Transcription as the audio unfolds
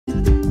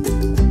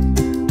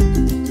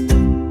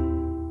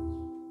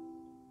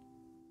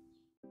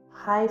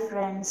Hi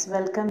friends,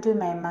 welcome to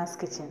MEMMAS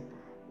kitchen.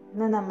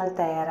 ഇന്ന് നമ്മൾ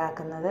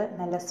തയ്യാറാക്കുന്നത്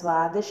നല്ല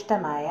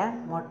സ്വാദിഷ്ടമായ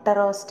മുട്ട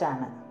റോസ്റ്റ്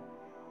ആണ്.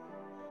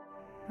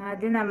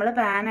 ആദ്യം നമ്മൾ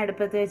പാൻ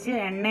അടുപ്പത്ത് വെച്ച്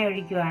എണ്ണ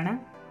ഒഴിക്കുകയാണ്.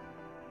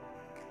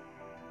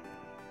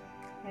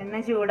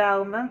 എണ്ണ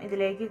ചൂടാവുമ്പോൾ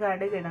ഇതിലേക്ക്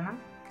കടുക് ഇടണം.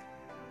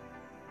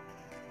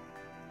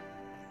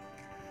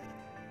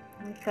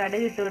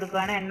 കടുക് ഇട്ട്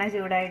കൊടുക്കുകയാണ്. എണ്ണ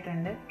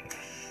ചൂടായിട്ടുണ്ട്.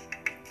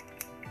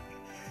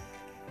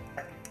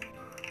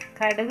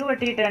 കടുക്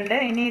പൊട്ടിയിട്ടുണ്ട്.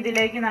 ഇനി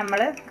ഇതിലേക്ക് നമ്മൾ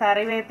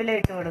കറിവേപ്പില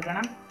ഇട്ട്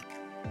കൊടുക്കണം.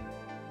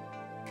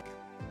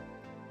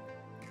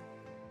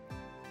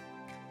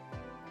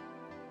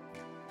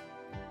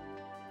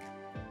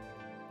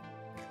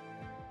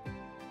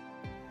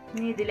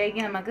 ഇനി ഇതിലേക്ക്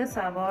നമുക്ക്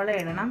സവോള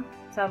ഇടണം.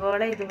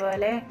 സവോള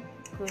ഇതുപോലെ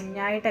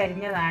കുഞ്ഞായിട്ട്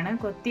അരിഞ്ഞതാണ്,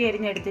 കൊത്തി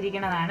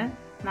അരിഞ്ഞെടുത്തിരിക്കുന്നതാണ്.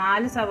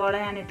 4 സവോള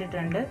ഞാൻ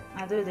ഇട്ടിട്ടുണ്ട്.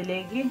 അതും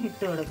ഇതിലേക്ക്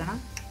ഇട്ട് കൊടുക്കണം.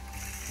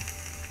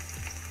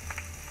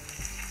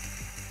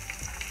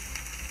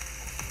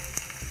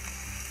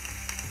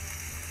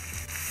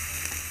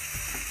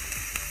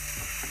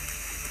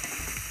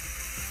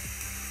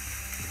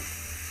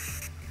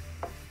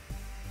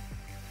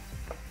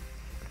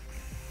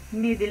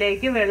 ഇനി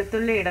ഇതിലേക്ക്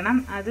വെളുത്തുള്ളി ഇടണം.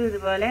 അതും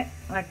ഇതുപോലെ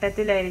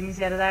വട്ടത്തിലരിഞ്ഞ്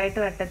ചെറുതായിട്ട്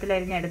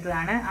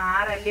വട്ടത്തിലരിഞ്ഞെടുത്തതാണ്.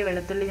 6 അല്ലി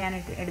വെളുത്തുള്ളി ഞാൻ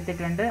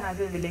എടുത്തിട്ടുണ്ട്.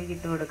 അതും ഇതിലേക്ക്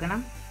ഇട്ട് കൊടുക്കണം.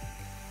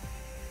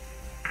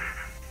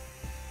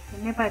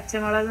 പിന്നെ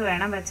പച്ചമുളക്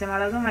വേണം.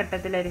 പച്ചമുളകും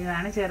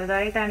വട്ടത്തിലരിഞ്ഞതാണ്.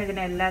 ചെറുതായിട്ടാണ്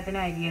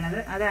ഇതിനെല്ലാത്തിനും അരിയണത്.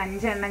 അത്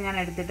 5 എണ്ണം ഞാൻ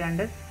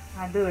എടുത്തിട്ടുണ്ട്.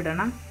 അതും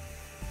ഇടണം.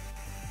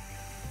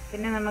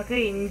 പിന്നെ നമുക്ക്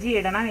ഇഞ്ചി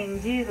ഇടണം.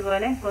 ഇഞ്ചി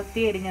ഇതുപോലെ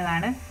കൊത്തി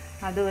അരിഞ്ഞതാണ്.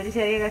 അത് ഒരു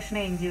ചെറിയ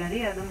കഷ്ണം ഇഞ്ചി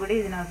മതി. അതും കൂടി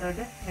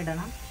ഇതിനകത്തോട്ട്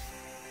ഇടണം.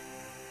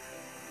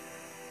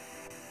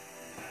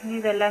 ഇനി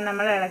ഇതെല്ലാം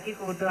നമ്മൾ ഇളക്കി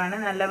കൂട്ടുവാണ്.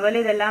 നല്ലപോലെ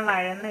ഇതെല്ലാം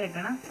വഴന്ന്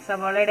കിട്ടണം.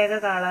 സവോളയുടെയൊക്കെ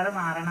കളറ്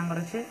മാറണം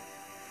കുറച്ച്.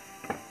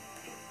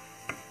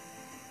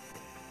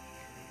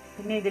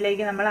 പിന്നെ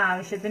ഇതിലേക്ക് നമ്മൾ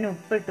ആവശ്യത്തിന്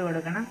ഉപ്പിട്ട്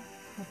കൊടുക്കണം.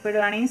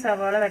 ഉപ്പിടുവാണെങ്കിൽ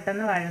സവോള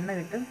പെട്ടെന്ന് വഴന്ന്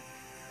കിട്ടും.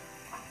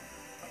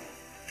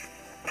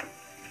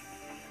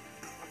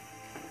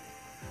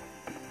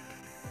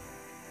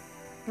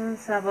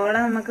 സവോള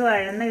നമുക്ക്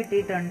വഴന്ന്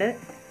കിട്ടിയിട്ടുണ്ട്.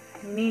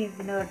 ഇനി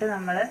ഇതിലോട്ട്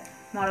നമ്മൾ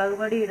മുളക്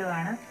പൊടി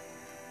ഇടുവാണ്.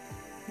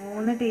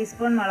 3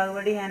 ടീസ്പൂൺ മുളക്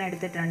പൊടി ഞാൻ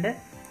എടുത്തിട്ടുണ്ട്.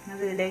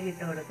 അത് ഇതിലേക്ക്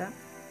ഇട്ട് കൊടുക്കാം.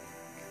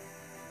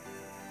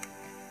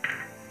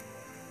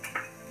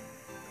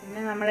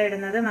 പിന്നെ നമ്മൾ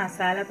ഇടുന്നത്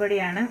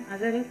മസാലപ്പൊടിയാണ്.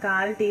 അതൊരു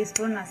 1/4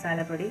 ടീസ്പൂൺ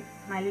മസാലപ്പൊടി.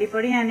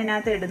 മല്ലിപ്പൊടി ഞാൻ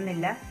ഇതിനകത്ത്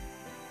ഇടുന്നില്ല.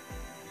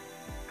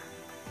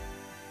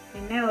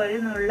 പിന്നെ ഒരു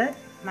നുള്ള്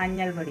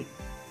മഞ്ഞൾപ്പൊടി.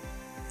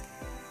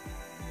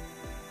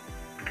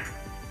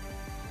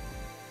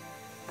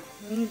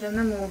 ഇനി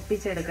ഇതൊന്ന്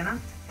മൂപ്പിച്ചെടുക്കണം.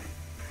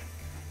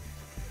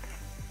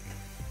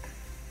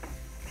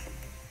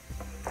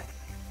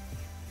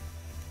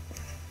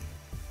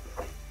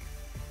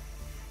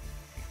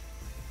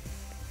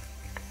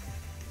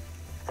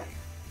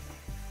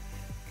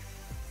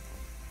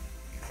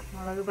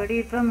 മുളക് പൊടി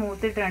ഇപ്പം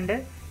മൂത്തിട്ടുണ്ട്.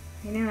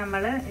 ഇനി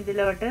നമ്മൾ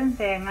ഇതിലോട്ട്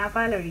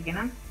തേങ്ങാപ്പാൽ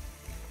ഒഴിക്കണം.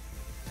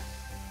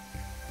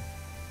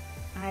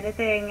 1/2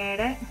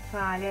 തേങ്ങയുടെ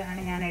പാല്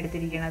ആണ് ഞാൻ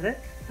എടുത്തിരിക്കുന്നത്.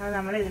 അത്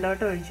നമ്മൾ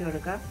ഇതിലോട്ട് ഒഴിച്ചു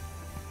കൊടുക്കാം.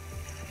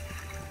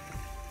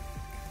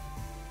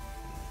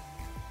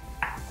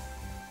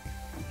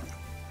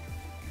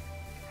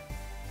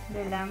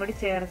 ഇതെല്ലാം കൂടി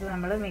ചേർത്ത്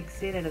നമ്മൾ മിക്സ്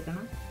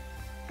ചെയ്തെടുക്കണം.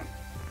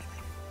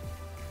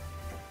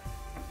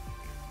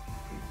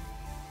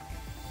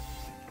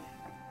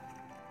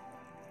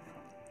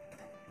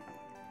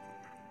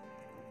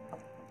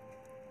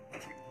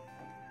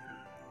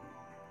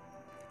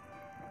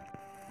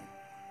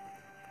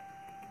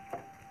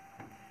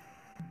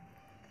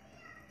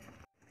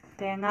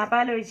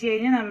 തേങ്ങാപ്പാൽ ഒഴിച്ച്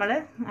കഴിഞ്ഞ് നമ്മൾ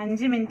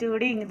 5 മിനിറ്റ്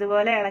കൂടി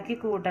ഇതുപോലെ ഇളക്കി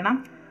കൂട്ടണം.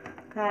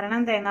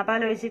 കാരണം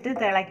തേങ്ങാപ്പാൽ ഒഴിച്ചിട്ട്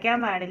തിളയ്ക്കാൻ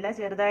പാടില്ല.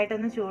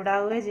 ചെറുതായിട്ടൊന്ന്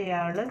ചൂടാവുകയേ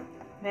ചെയ്യാവുള്ളൂ.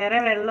 വേറെ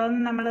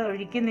വെള്ളമൊന്നും നമ്മൾ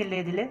ഒഴിക്കുന്നില്ല.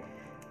 ഇതിൽ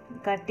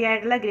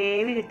കട്ടിയായിട്ടുള്ള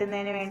ഗ്രേവി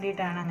കിട്ടുന്നതിന്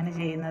വേണ്ടിയിട്ടാണ് അങ്ങനെ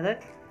ചെയ്യുന്നത്.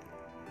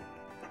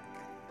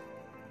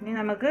 ഇനി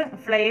നമുക്ക്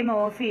ഫ്ലെയിം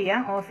ഓഫ്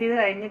ചെയ്യാം. ഓഫ് ചെയ്ത്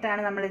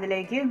കഴിഞ്ഞിട്ടാണ് നമ്മൾ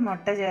ഇതിലേക്ക്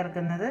മുട്ട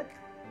ചേർക്കുന്നത്.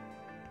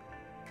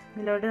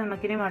 ഇതിലോട്ട്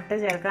നമുക്കിനി മുട്ട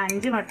ചേർക്കാം.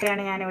 5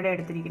 മുട്ടയാണ് ഞാനിവിടെ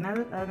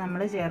എടുത്തിരിക്കുന്നത്. അത്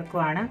നമ്മൾ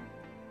ചേർക്കുവാണ്.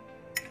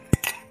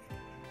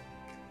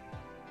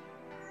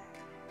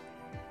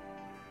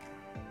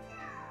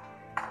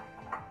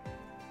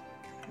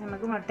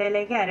 നമുക്ക്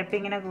മുട്ടയിലേക്ക്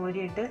അരപ്പിങ്ങനെ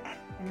കോരിയിട്ട്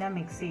എല്ലാം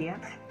മിക്സ് ചെയ്യാം.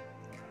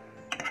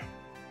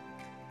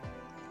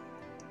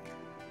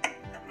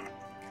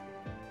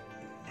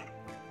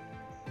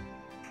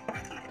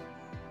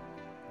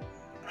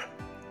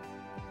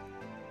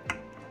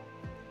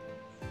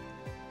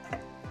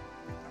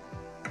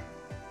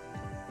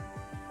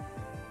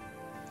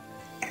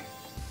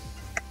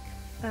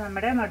 അപ്പോൾ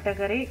നമ്മുടെ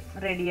മുട്ടക്കറി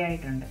റെഡി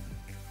ആയിട്ടുണ്ട്.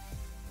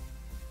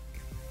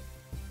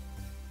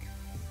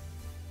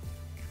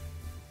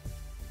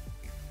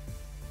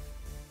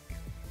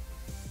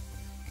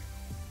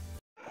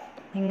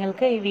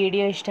 നിങ്ങൾക്ക് ഈ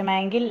വീഡിയോ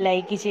ഇഷ്ടമായെങ്കിൽ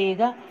ലൈക്ക്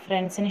ചെയ്യുക,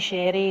 ഫ്രണ്ട്സിന്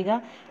ഷെയർ ചെയ്യുക.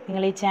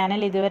 നിങ്ങൾ ഈ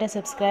ചാനൽ ഇതുവരെ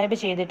സബ്സ്ക്രൈബ്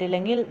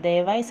ചെയ്തിട്ടില്ലെങ്കിൽ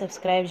ദയവായി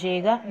സബ്സ്ക്രൈബ്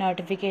ചെയ്യുക.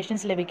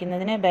 നോട്ടിഫിക്കേഷൻസ്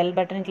ലഭിക്കുന്നതിന് ബെൽ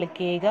ബട്ടൺ ക്ലിക്ക്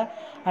ചെയ്യുക.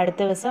 അടുത്ത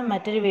ദിവസം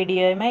മറ്റൊരു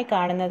വീഡിയോയുമായി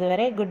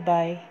കാണുന്നതുവരെ ഗുഡ്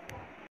ബൈ.